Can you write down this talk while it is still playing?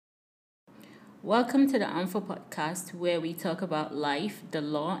Welcome to the Anfo podcast, where we talk about life, the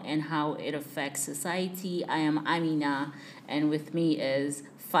law, and how it affects society. I am Amina, and with me is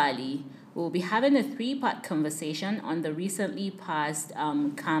Fali. We'll be having a three-part conversation on the recently passed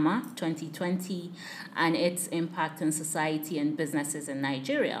KAMA 2020 and its impact on society and businesses in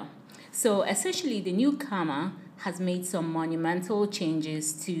Nigeria. So essentially, the new KAMA has made some monumental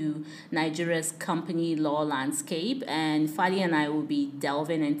changes to Nigeria's company law landscape, and Fali and I will be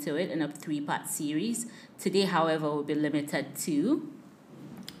delving into it in a three-part series. Today, however, will be limited to.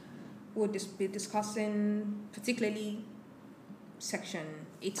 We'll be discussing particularly Section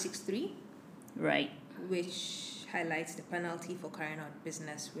 863, Right. which highlights the penalty for carrying out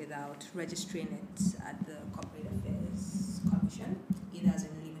business without registering it at the Corporate Affairs Commission, either as a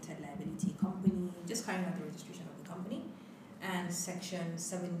limited liability company, just carrying out the registration of the company, and Section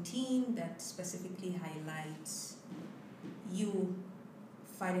 17 that specifically highlights you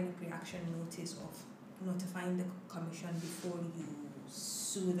filing a pre-action notice of notifying the Commission before you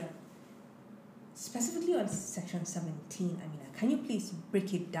sue them. Specifically on Section 17, Amina, can you please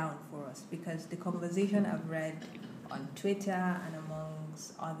break it down for us? Because the conversation I've read on Twitter and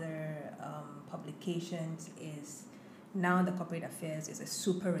amongst other publications is now the Corporate Affairs is a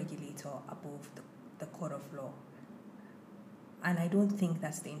super regulator above the court of law. And I don't think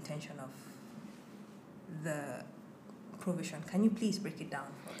that's the intention of the provision. Can you please break it down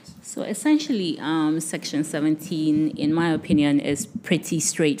for us? So essentially, Section 17, in my opinion, is pretty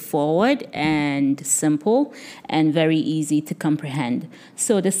straightforward and simple and very easy to comprehend.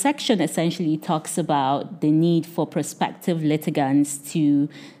 So the section essentially talks about the need for prospective litigants to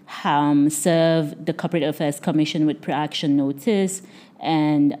serve the Corporate Affairs Commission with pre-action notice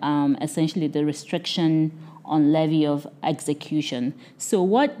and essentially the restriction on levy of execution. So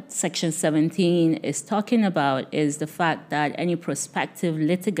what Section 17 is talking about is the fact that any prospective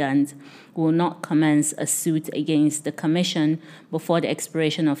litigant will not commence a suit against the Commission before the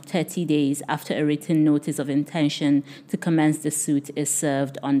expiration of 30 days after a written notice of intention to commence the suit is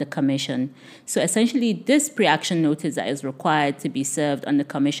served on the Commission. So essentially, this pre-action notice that is required to be served on the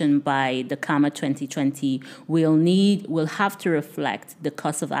Commission by the KAMA 2020 will have to reflect the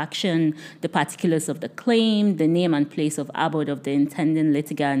cause of action, the particulars of the claim, the name and place of abode of the intending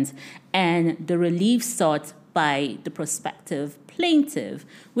litigant, and the relief sought by the prospective plaintiff,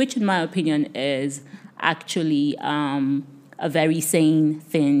 which in my opinion is actually a very sane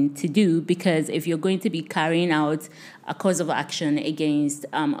thing to do, because if you're going to be carrying out a cause of action against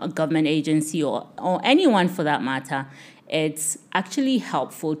a government agency or anyone for that matter, it's actually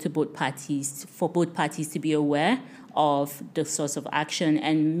helpful to both parties, for both parties to be aware of the source of action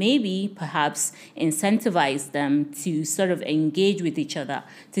and maybe perhaps incentivize them to sort of engage with each other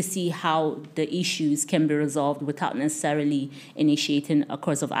to see how the issues can be resolved without necessarily initiating a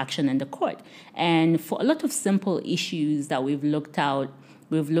course of action in the court. And for a lot of simple issues that we've looked at,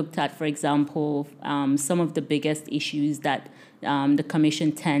 for example, some of the biggest issues that the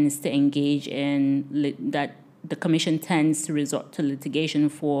Commission tends to engage in, that the Commission tends to resort to litigation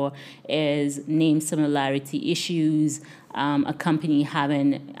for, is name similarity issues, a company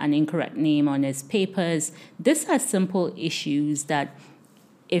having an incorrect name on its papers. These are simple issues that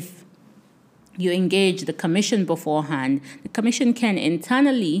if you engage the Commission beforehand, the Commission can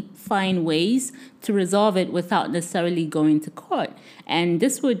internally find ways to resolve it without necessarily going to court. And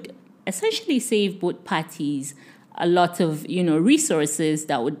this would essentially save both parties a lot of resources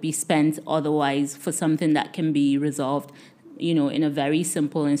that would be spent otherwise for something that can be resolved in a very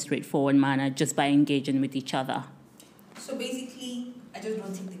simple and straightforward manner just by engaging with each other. So basically, I just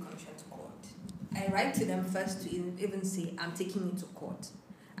don't take the Commission to court. I write to them first to even say I'm taking you to court.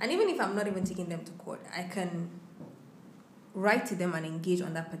 And even if I'm not even taking them to court, I can write to them and engage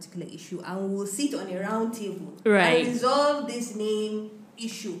on that particular issue, and we'll sit on a round table and resolve this name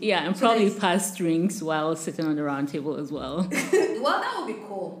issue. Yeah, and so probably pass drinks while sitting on the round table as well. Well, that would be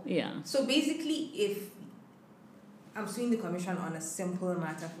cool. Yeah. So basically, if I'm suing the Commission on a simple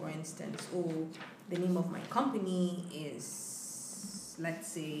matter, for instance, the name of my company is, let's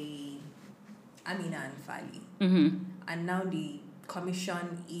say, Amina and Fali, and now the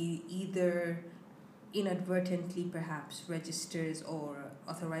Commission either inadvertently perhaps registers or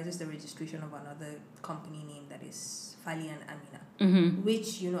authorizes the registration of another company name that is Fali and Amina,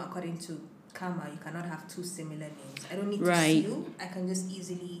 which, according to KAMA, you cannot have two similar names. I don't need to sue. I can just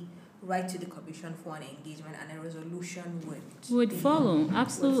easily write to the Commission for an engagement, and a resolution would follow.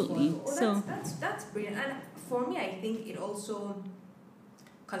 Absolutely. Would follow. That's brilliant. And for me, I think it also,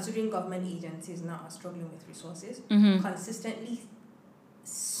 considering government agencies now are struggling with resources, consistently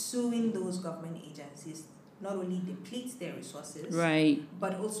suing those government agencies not only depletes their resources, Right.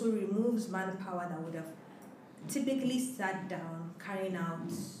 but also removes manpower that would have typically sat down carrying out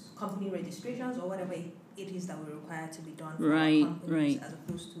company registrations or whatever it is that we're required to be done for our companies, as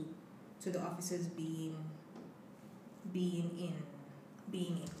opposed to the officers being in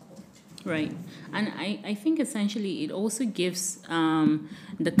court. Right. And I think essentially it also gives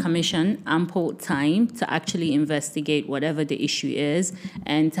the commission ample time to actually investigate whatever the issue is,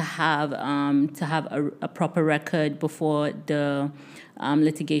 and to have a proper record before the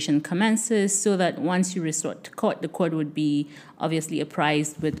litigation commences, so that once you resort to court, the court would be obviously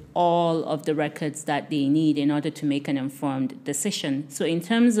apprised with all of the records that they need in order to make an informed decision. So in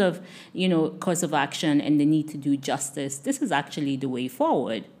terms of, course of action and the need to do justice, this is actually the way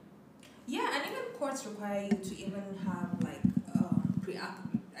forward. Yeah, and even courts require you to even have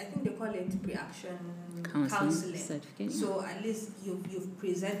I think they call it pre-action counseling. Certificate. So at least you've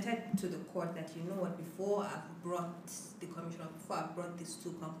presented to the court that before I've brought the commissioner, before I've brought these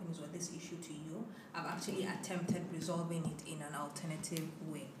two companies or this issue to you, I've actually attempted resolving it in an alternative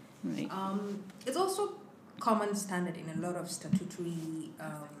way. Right. It's also common standard in a lot of statutory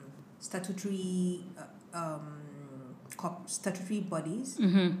bodies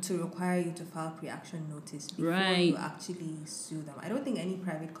to require you to file pre-action notice before you actually sue them. I don't think any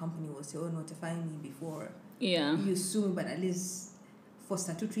private company will say, notify me before you sue me, but at least for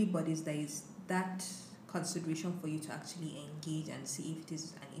statutory bodies, there is that consideration for you to actually engage and see if it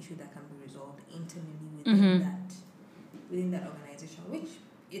is an issue that can be resolved internally within that organization, which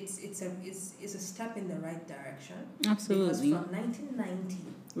it's a step in the right direction. Absolutely. Because from 1990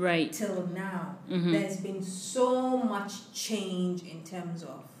 right till now, there's been so much change in terms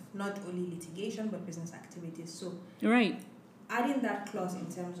of not only litigation but business activities. So adding that clause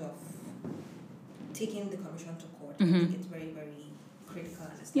in terms of taking the commission to court, I think it's very, very critical.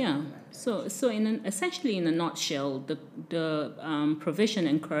 So essentially in a nutshell, the provision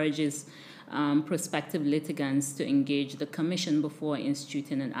encourages prospective litigants to engage the commission before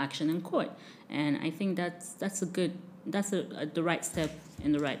instituting an action in court, and I think that's the right step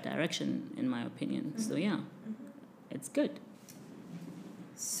in the right direction, in my opinion. So it's good.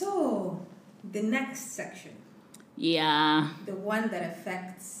 So the next section, the one that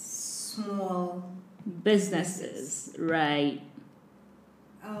affects small businesses. Right.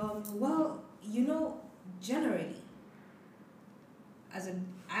 Well, generally,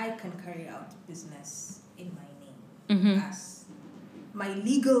 I can carry out business in my name as my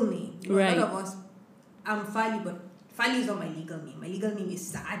legal name. A lot of us, I'm Fali, but Fali is not my legal name. My legal name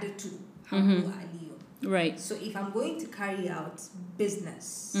is Saadatu Hamu Aliyu. Right. So if I'm going to carry out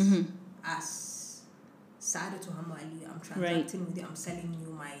business as Saadatu Hamu Aliyu, I'm transacting with you, I'm selling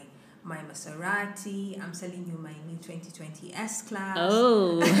you my Maserati, I'm selling you my new 2020 S-Class.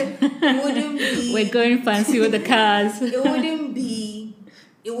 Oh. It wouldn't be... We're going fancy with the cars. It wouldn't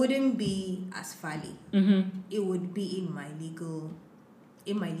be as Fali. It would be in my legal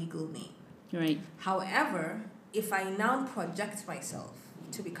name. Right. However, if I now project myself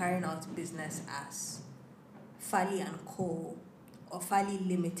to be carrying out business as Fali and Co. or Fali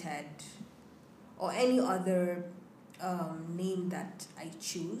Limited or any other name that I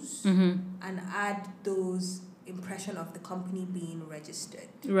choose and add those impression of the company being registered.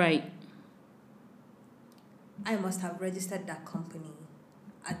 Right. I must have registered that company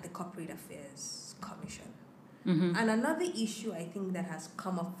at the Corporate Affairs Commission. And another issue I think that has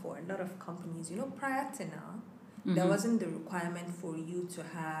come up for a lot of companies, prior to now, there wasn't the requirement for you to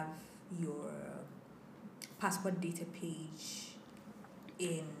have your passport data page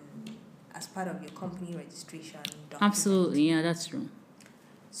as part of your company registration document. Absolutely, yeah, that's true.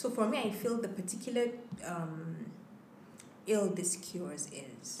 So for me, I feel the particular ill this cures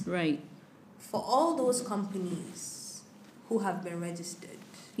is for all those companies who have been registered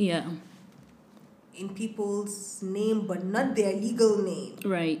in people's name but not their legal name.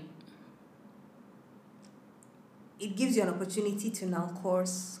 Right. It gives you an opportunity to now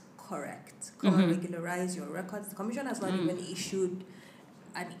course correct, and regularize your records. The commission has not even issued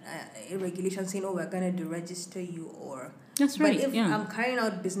a regulation saying, we're going to deregister you or... That's right, But if I'm carrying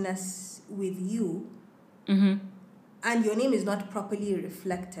out business with you and your name is not properly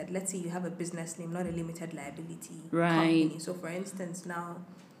reflected, let's say you have a business name, not a limited liability company. So for instance, now,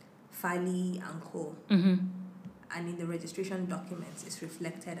 Fali and Co. And in the registration documents, it's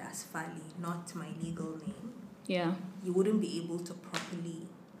reflected as Fali, not my legal name. Yeah. You wouldn't be able to properly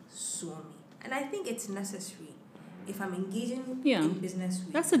sue me. And I think it's necessary. If I'm engaging in business with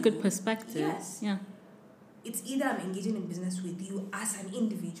you... That's a good perspective. Yes. Yeah. It's either I'm engaging in business with you as an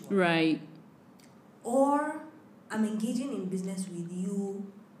individual. Right. Or I'm engaging in business with you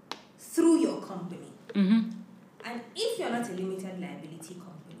through your company. And if you're not a limited liability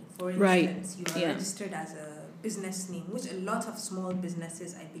company, for Right. instance, you are registered as a business name, which a lot of small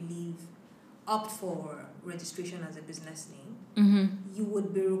businesses, I believe, opt for registration as a business name, you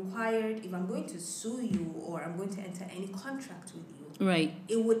would be required, if I'm going to sue you or I'm going to enter any contract with you, Right.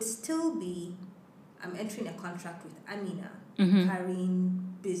 it would still be, I'm entering a contract with Amina,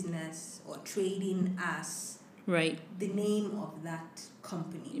 carrying business or trading as Right. the name of that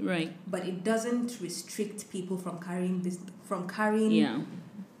company. Right. But it doesn't restrict people from carrying Yeah.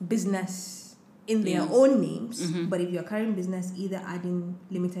 business in their Yeah. own names. But if you're carrying business, either adding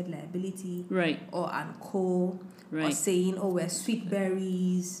limited liability Right. or and co, or Right. saying, oh, we're sweet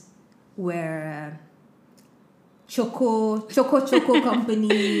berries, we're choco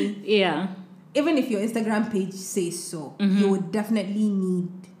company. Yeah. Even if your Instagram page says so, you would definitely need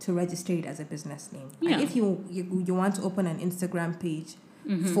to register it as a business name. Yeah. And if you want to open an Instagram page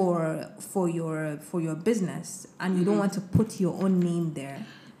for your business and you don't want to put your own name there,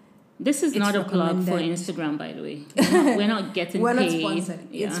 This is it's not a plug for recommended. Instagram, by the way. We're not getting we're not paid. sponsored.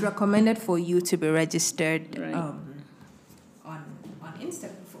 Yeah. It's recommended for you to be registered Right. on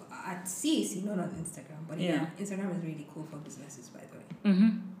Instagram at CAC, not on Instagram. But yeah, Instagram is really cool for businesses, by the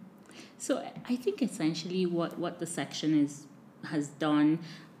way. So I think essentially what the section has done,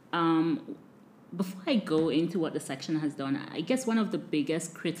 before I go into what the section has done, I guess one of the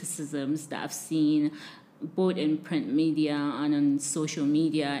biggest criticisms that I've seen both in print media and on social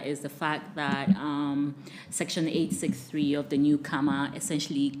media is the fact that Section 863 of the new CAMA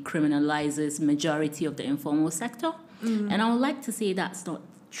essentially criminalizes majority of the informal sector. And I would like to say that's not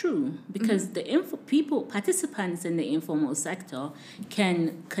true, because the participants in the informal sector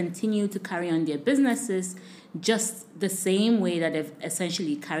can continue to carry on their businesses just the same way that they've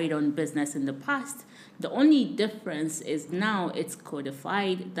essentially carried on business in the past. The only difference is now it's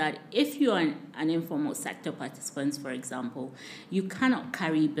codified that if you are an informal sector participant, for example, you cannot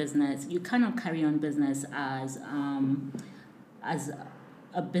carry on business as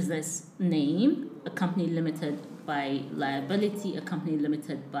a business name, a company limited by liability, a company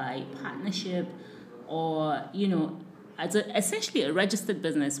limited by partnership, or as essentially a registered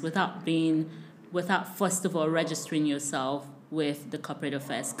business without first of all registering yourself with the Corporate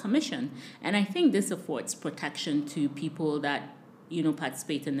Affairs Commission. And I think this affords protection to people that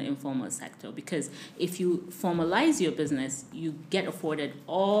participate in the informal sector, because if you formalize your business, you get afforded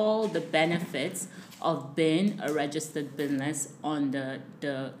all the benefits of being a registered business on the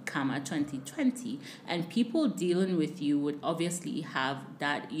CAMA 2020, and people dealing with you would obviously have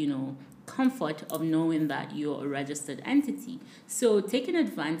that comfort of knowing that you're a registered entity. So taking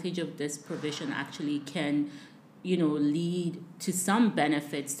advantage of this provision actually can lead to some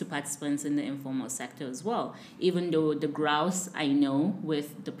benefits to participants in the informal sector as well. Even though the grouse, I know,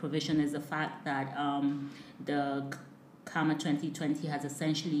 with the provision is the fact that the CAMA 2020 has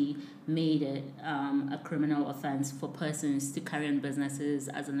essentially made it a criminal offense for persons to carry on businesses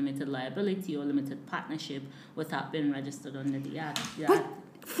as a limited liability or limited partnership without being registered under the Act. But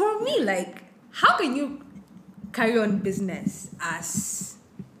for me, how can you carry on business as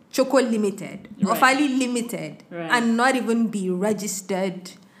Choco Limited or Fali Limited and not even be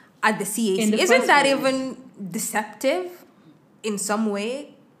registered at the CAC? Isn't that even deceptive in some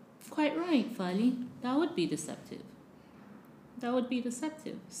way? Quite right, Fali. That would be deceptive.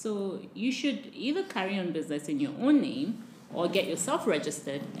 So you should either carry on business in your own name or get yourself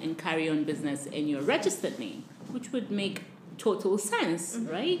registered and carry on business in your registered name, which would make total sense,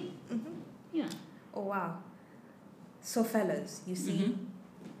 right? Yeah. Oh, wow. So, fellas, you see,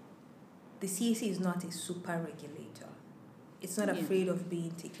 the CAC is not a super regulator. It's not afraid of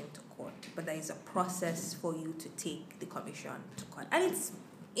being taken to court, but there is a process for you to take the commission to court. And it's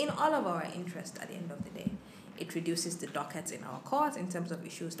in all of our interest at the end of the day. It reduces the dockets in our courts in terms of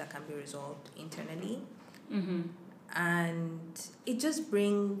issues that can be resolved internally. And it just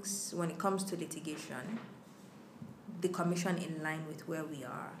brings, when it comes to litigation, the commission in line with where we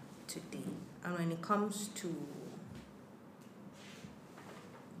are today. And when it comes to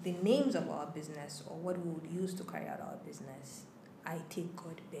the names of our business or what we would use to carry out our business, I take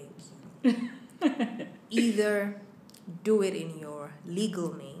God beg you. Either do it in your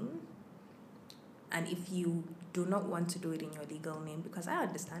legal name, and if you do not want to do it in your legal name, because I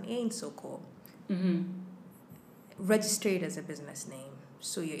understand it ain't so cool, register it as a business name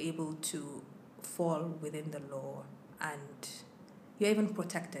so you're able to fall within the law and you're even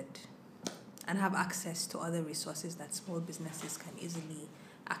protected and have access to other resources that small businesses can easily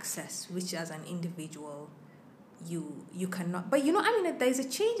access, which as an individual you cannot. But there's a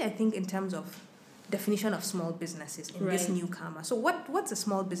change, I think, in terms of definition of small businesses in this new CAMA. So what's a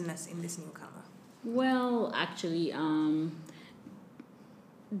small business in this new CAMA? Well, actually,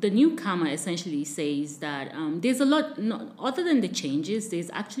 the newcomer essentially says that there's a lot, no, other than the changes, there's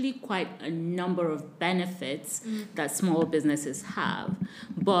actually quite a number of benefits that small businesses have.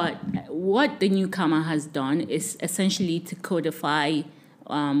 But what the newcomer has done is essentially to codify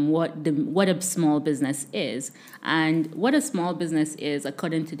what a small business is. And what a small business is,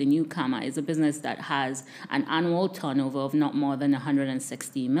 according to the newcomer, is a business that has an annual turnover of not more than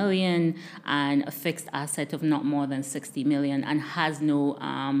 160 million and a fixed asset of not more than 60 million and has no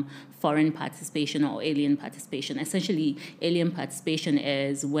foreign participation or alien participation. Essentially, alien participation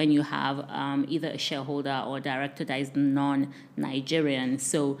is when you have either a shareholder or director that is non-Nigerian.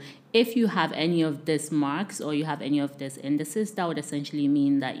 So if you have any of these marks or you have any of these indices, that would essentially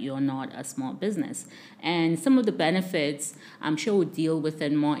mean that you're not a small business. And some of the benefits, I'm sure we'll deal with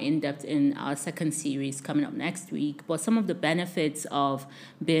it more in depth in our second series coming up next week. But some of the benefits of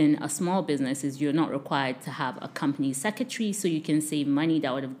being a small business is you're not required to have a company secretary, so you can save money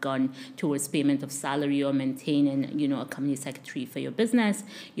that would have gone towards payment of salary or maintaining, a company secretary for your business.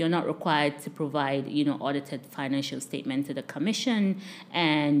 You're not required to provide, audited financial statement to the commission,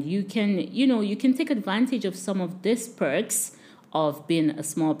 and you can take advantage of some of these perks of being a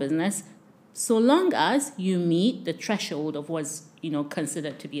small business, so long as you meet the threshold of what's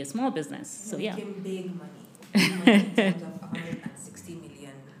considered to be a small business. So yeah, making big money, in terms of 160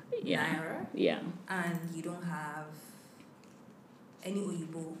 million naira. Yeah, and you don't have any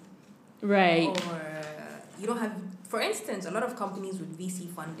Oyibo, right? Or you don't have, for instance, a lot of companies with VC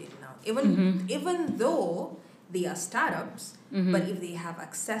funding now, even though they are startups, but if they have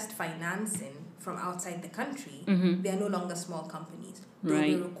accessed financing from outside the country, they are no longer small companies. They'll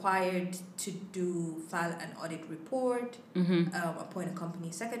be required to file an audit report, appoint a company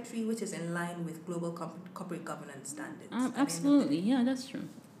secretary, which is in line with global corporate governance standards. Absolutely, yeah, that's true.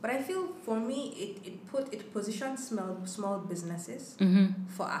 But I feel for me, it positions small businesses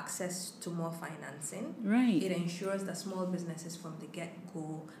for access to more financing. Right. It ensures that small businesses from the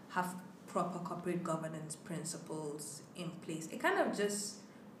get-go have proper corporate governance principles in place. It kind of just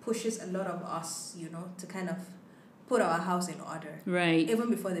pushes a lot of us, to kind of put our house in order. Right. Even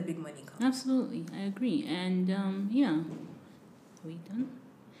before the big money comes. Absolutely, I agree. And yeah, are we done?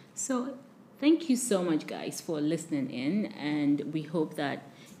 So thank you so much, guys, for listening in, and we hope that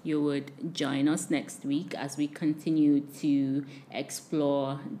you would join us next week as we continue to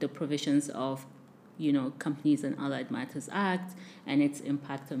explore the provisions of Companies and Allied Matters Act and its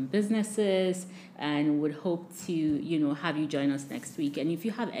impact on businesses, and would hope to have you join us next week. And if you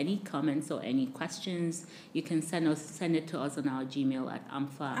have any comments or any questions, you can send it to us on our Gmail at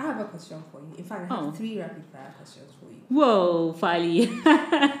amfa. I have a question for you. In fact, I have 3 rapid fire questions for you. Whoa, Fali.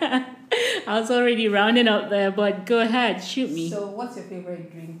 I was already rounding up there, but go ahead, shoot me. So what's your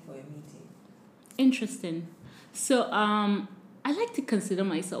favorite drink for a meeting? Interesting. So I like to consider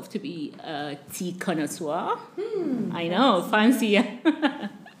myself to be a tea connoisseur. I know, fancy.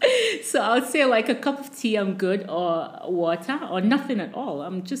 So I would say like a cup of tea, I'm good, or water, or nothing at all.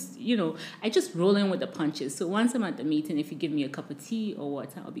 I'm just, I just roll in with the punches. So once I'm at the meeting, if you give me a cup of tea or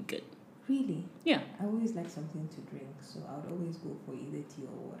water, I'll be good. Really? Yeah. I always like something to drink, so I would always go for either tea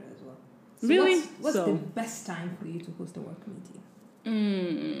or water as well. So really? What's the best time for you to host a work meeting?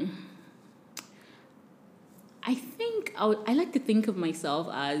 I think I like to think of myself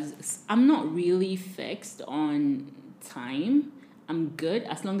as I'm not really fixed on time. I'm good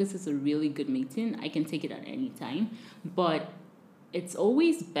as long as it's a really good meeting. I can take it at any time, but it's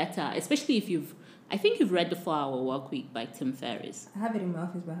always better, especially if I think you've read The 4-Hour Workweek by Tim Ferriss. I have it in my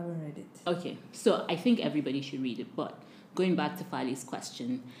office, but I haven't read it. Okay, so I think everybody should read it. But going back to Fali's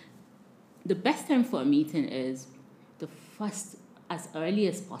question, the best time for a meeting is the first, as early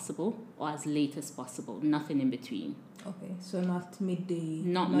as possible or as late as possible, nothing in between. Okay, so not midday.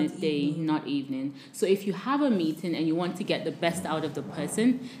 Not midday, evening. not evening. So if you have a meeting and you want to get the best out of the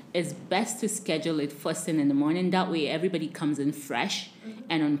person, it's best to schedule it first thing in the morning. That way everybody comes in fresh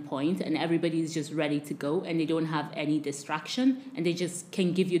and on point, and everybody is just ready to go, and they don't have any distraction, and they just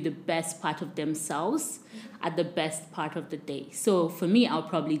can give you the best part of themselves at the best part of the day. So for me, I'll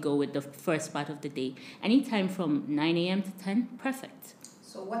probably go with the first part of the day. Anytime from 9 a.m. to 10, perfect.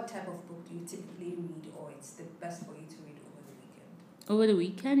 So what type of book do you typically read, or it's the best for you to read over the weekend? Over the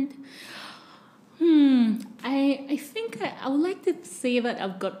weekend? I think I would like to say that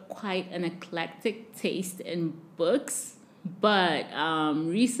I've got quite an eclectic taste in books, but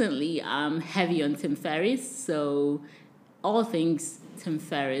recently I'm heavy on Tim Ferriss, so all things Tim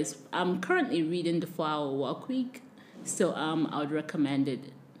Ferriss. I'm currently reading The 4-Hour Workweek, so I would recommend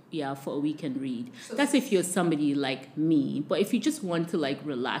it for a weekend read. That's if you're somebody like me. But if you just want to like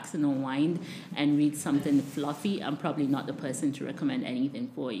relax and unwind and read something fluffy, I'm probably not the person to recommend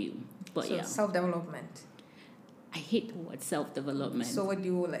anything for you. But so self-development. I hate the word self-development. So what do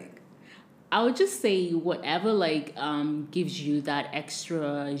you like? I would just say whatever like gives you that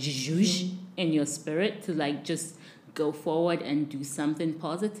extra zhuzh in your spirit to like just go forward and do something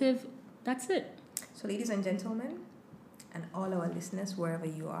positive. That's it. So ladies and gentlemen, and all our listeners, wherever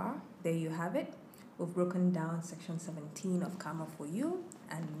you are, there you have it. We've broken down section 17 of Karma for you,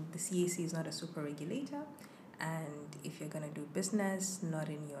 and the CAC is not a super regulator. And if you're going to do business not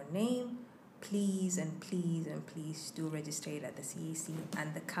in your name, please do register it at the CAC.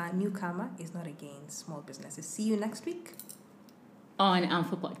 And the new Karma is not against small businesses. See you next week on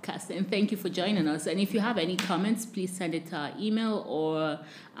Alpha Podcast, and thank you for joining us. And if you have any comments, please send it to our email, or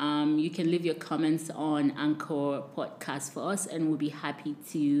you can leave your comments on Anchor Podcast for us, and we'll be happy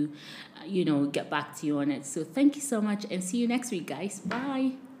to get back to you on it. So thank you so much, and see you next week, guys.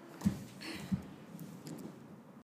 Bye.